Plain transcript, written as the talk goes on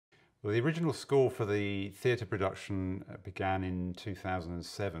Well, the original score for the theatre production began in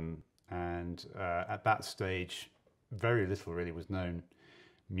 2007, and at that stage, very little really was known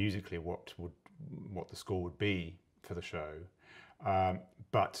musically what the score would be for the show.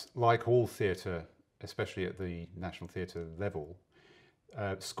 But like all theatre, especially at the National Theatre level,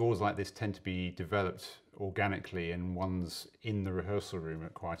 scores like this tend to be developed organically and one's in the rehearsal room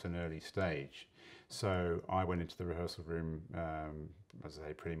at quite an early stage. So I went into the rehearsal room, as I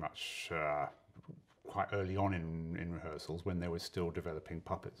say, pretty much quite early on in rehearsals when they were still developing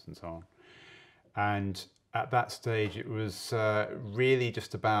puppets and so on. And at that stage it was really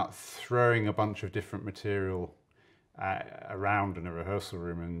just about throwing a bunch of different material around in a rehearsal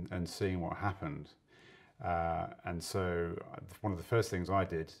room and seeing what happened. And so one of the first things I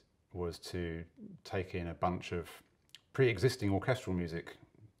did was to take in a bunch of pre-existing orchestral music,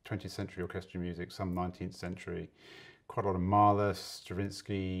 20th century orchestral music, some 19th century, quite a lot of Mahler,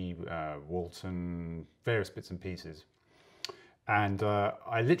 Stravinsky, Walton, various bits and pieces. And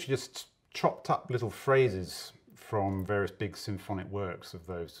I literally just chopped up little phrases from various big symphonic works of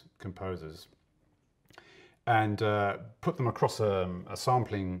those composers and put them across a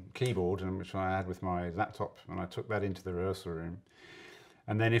sampling keyboard, which I had with my laptop, and I took that into the rehearsal room.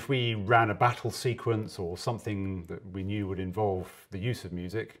 And then if we ran a battle sequence or something that we knew would involve the use of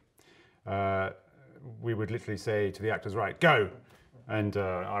music, we would literally say to the actors, right, go. And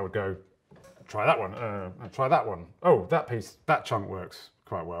I would go, try that one, and try that one. Oh, that piece, that chunk works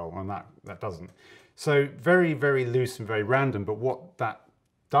quite well, and that doesn't. So very, very loose and very random, but what that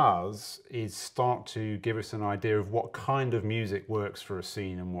does is start to give us an idea of what kind of music works for a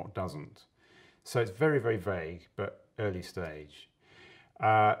scene and what doesn't. So it's very, very vague, but early stage.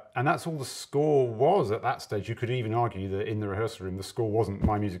 And that's all the score was at that stage. You could even argue that in the rehearsal room, the score wasn't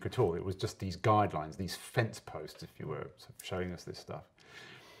my music at all. It was just these guidelines, these fence posts, if you were, showing us this stuff.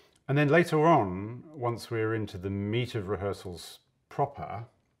 And then later on, once we were into the meat of rehearsals proper,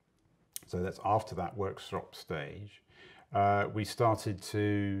 so that's after that workshop stage, we started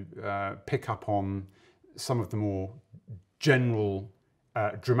to pick up on some of the more general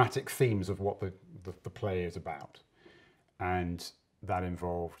dramatic themes of what the play is about. And that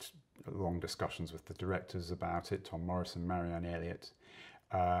involved long discussions with the directors about it, Tom Morrison, Marianne Elliott,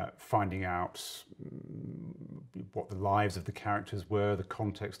 finding out what the lives of the characters were, the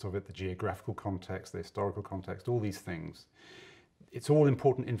context of it, the geographical context, the historical context, all these things. It's all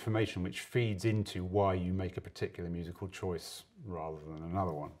important information which feeds into why you make a particular musical choice rather than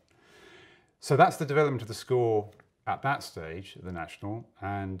another one. So that's the development of the score at that stage, the National,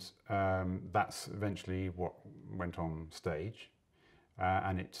 and that's eventually what went on stage.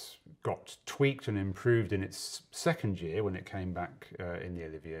 And it got tweaked and improved in its second year when it came back in the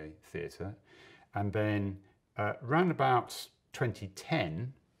Olivier Theatre. And then around about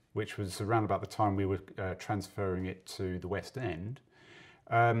 2010, which was around about the time we were transferring it to the West End,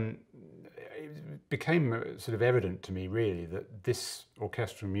 it became sort of evident to me really that this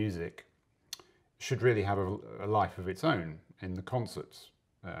orchestral music should really have a life of its own in the concerts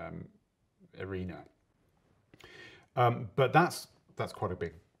arena. But that's quite a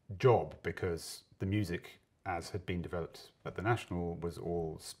big job, because the music as had been developed at the National was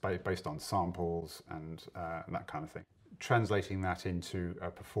all based on samples and that kind of thing. Translating that into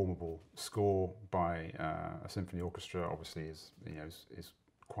a performable score by a symphony orchestra obviously is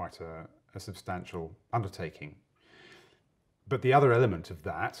quite a substantial undertaking. But the other element of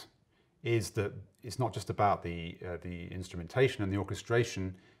that is that it's not just about the instrumentation and the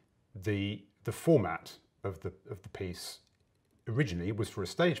orchestration. The format of the piece originally was for a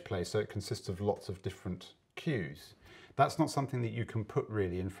stage play, so it consists of lots of different cues. That's not something that you can put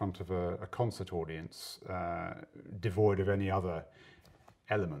really in front of a concert audience devoid of any other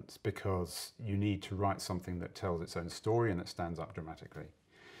elements, because you need to write something that tells its own story and that stands up dramatically.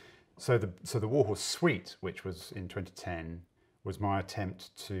 So the Warhorse Suite, which was in 2010, was my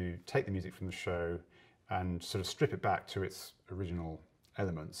attempt to take the music from the show and sort of strip it back to its original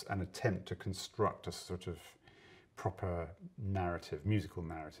elements and attempt to construct a sort of proper narrative, musical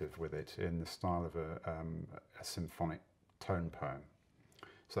narrative with it in the style of a symphonic tone poem.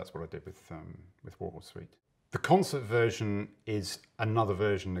 So that's what I did with Warhorse Suite. The concert version is another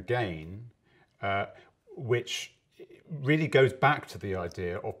version again, which really goes back to the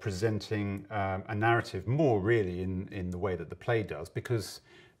idea of presenting a narrative more really in the way that the play does, because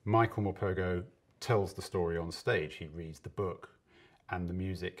Michael Morpurgo tells the story on stage. He reads the book, and the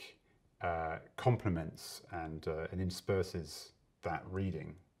music complements and intersperses that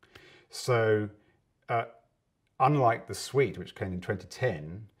reading. So unlike the suite, which came in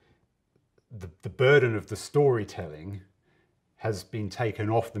 2010, the burden of the storytelling has been taken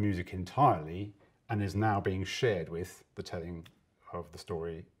off the music entirely and is now being shared with the telling of the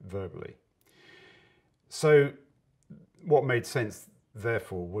story verbally. So what made sense,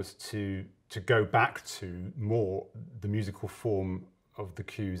 therefore, was to go back to more the musical form of the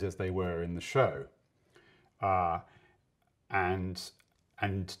cues as they were in the show, and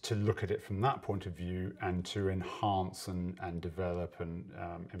to look at it from that point of view, and to enhance and develop and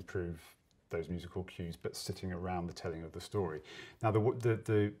improve those musical cues, but sitting around the telling of the story. Now,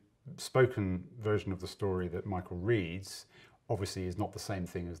 the spoken version of the story that Michael reads obviously is not the same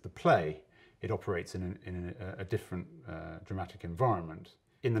thing as the play. It operates in a different dramatic environment.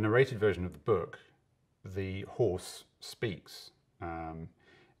 In the narrated version of the book, the horse speaks,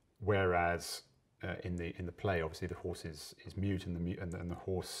 whereas in the play, obviously the horse is mute, and the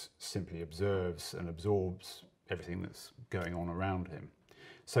horse simply observes and absorbs everything that's going on around him.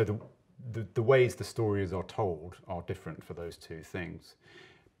 So the ways the stories are told are different for those two things.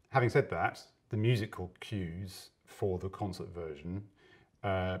 Having said that, the musical cues for the concert version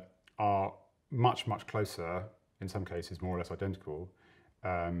are much closer, in some cases more or less identical,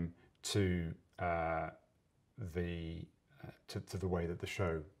 to the way that the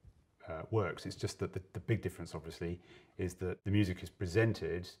show works. It's just that the big difference, obviously, is that the music is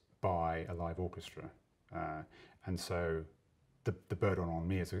presented by a live orchestra, and so the burden on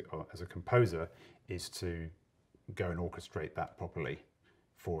me as a composer is to go and orchestrate that properly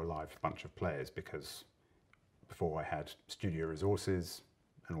for a live bunch of players, because before I had studio resources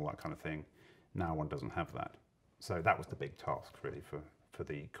and all that kind of thing. Now one doesn't have that. So that was the big task, really, for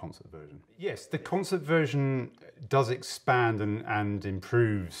the concert version. Yes, the concert version does expand and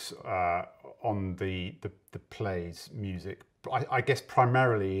improves on the play's music. I guess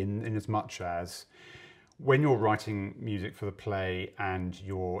primarily in as much as when you're writing music for the play, and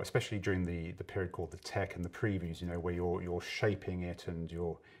you're, especially during the period called the tech and the previews, you know, where you're shaping it and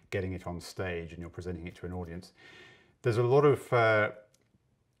you're getting it on stage and you're presenting it to an audience, there's a lot of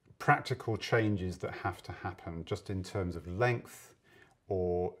practical changes that have to happen, just in terms of length,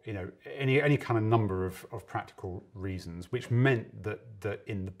 or any kind of number of practical reasons, which meant that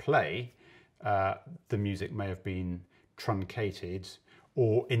in the play the music may have been truncated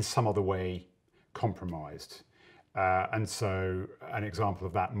or in some other way compromised. And so an example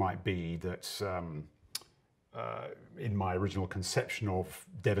of that might be that in my original conception of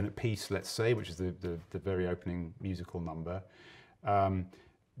Devon at Peace, let's say, which is the very opening musical number,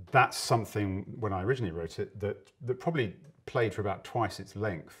 that's something, when I originally wrote it, that probably played for about twice its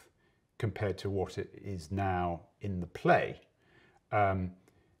length compared to what it is now in the play. And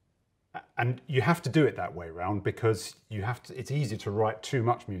you have to do it that way round, because it's easier to write too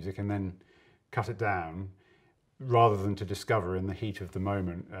much music and then cut it down, rather than to discover in the heat of the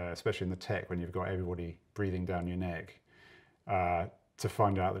moment, especially in the tech, when you've got everybody breathing down your neck, to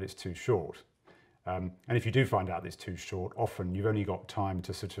find out that it's too short. And if you do find out that it's too short, often you've only got time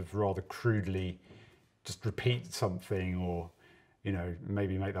to sort of rather crudely just repeat something, or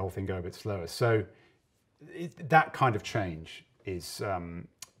maybe make the whole thing go a bit slower. So that kind of change is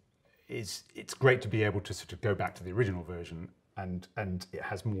it's great to be able to sort of go back to the original version, and it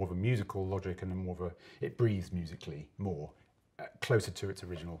has more of a musical logic, and it breathes musically more, closer to its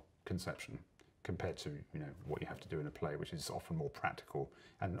original conception, compared to what you have to do in a play, which is often more practical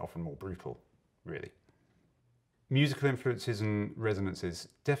and often more brutal, really. Musical influences and resonances,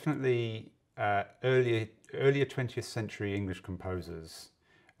 definitely earlier 20th century English composers,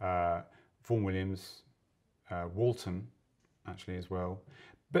 Vaughan Williams, Walton actually as well,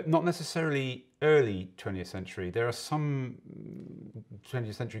 but not necessarily early 20th century. There are some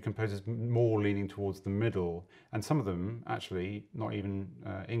 20th century composers more leaning towards the middle, and some of them actually not even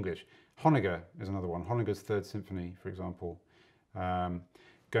English. Honegger is another one. Honegger's Third Symphony, for example.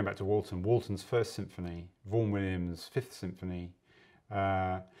 Going back to Walton's First Symphony, Vaughan Williams' Fifth Symphony,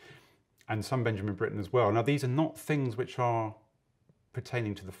 and some Benjamin Britten as well. Now, these are not things which are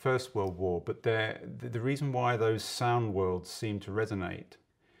pertaining to the First World War, but the reason why those sound worlds seem to resonate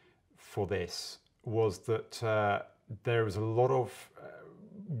for this was that there was a lot of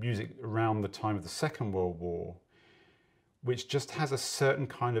music around the time of the Second World War which just has a certain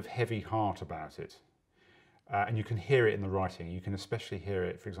kind of heavy heart about it. And you can hear it in the writing. You can especially hear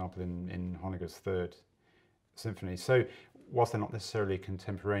it, for example, in Honegger's Third Symphony. So whilst they're not necessarily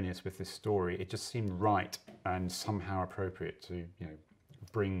contemporaneous with this story, it just seemed right and somehow appropriate to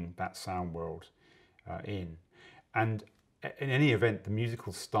bring that sound world in. And in any event, the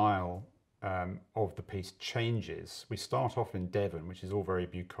musical style of the piece changes. We start off in Devon, which is all very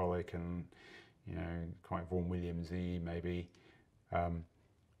bucolic and quite Vaughan Williams-y maybe.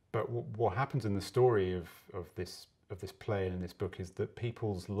 But what happens in the story of this this play and in this book is that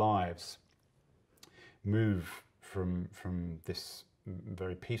people's lives move from this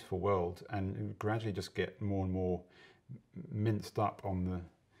very peaceful world and gradually just get more and more minced up on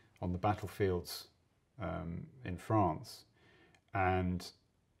the battlefields in France, and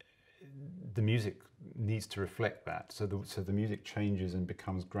the music needs to reflect that. So the music changes and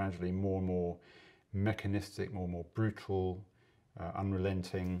becomes gradually more and more mechanistic, more and more brutal,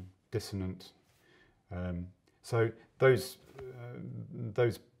 unrelenting, dissonant. So those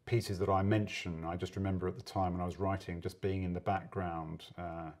pieces that I mention, I just remember at the time when I was writing, just being in the background.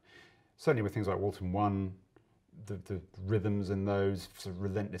 Certainly with things like Walton 1, the rhythms in those, sort of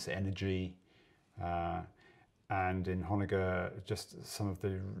relentless energy, and in Honegger, just some of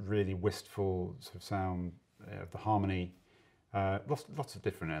the really wistful sort of sound of the harmony. Lots of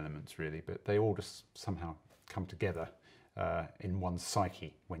different elements really, but they all just somehow come together in one's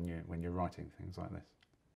psyche when you're writing things like this.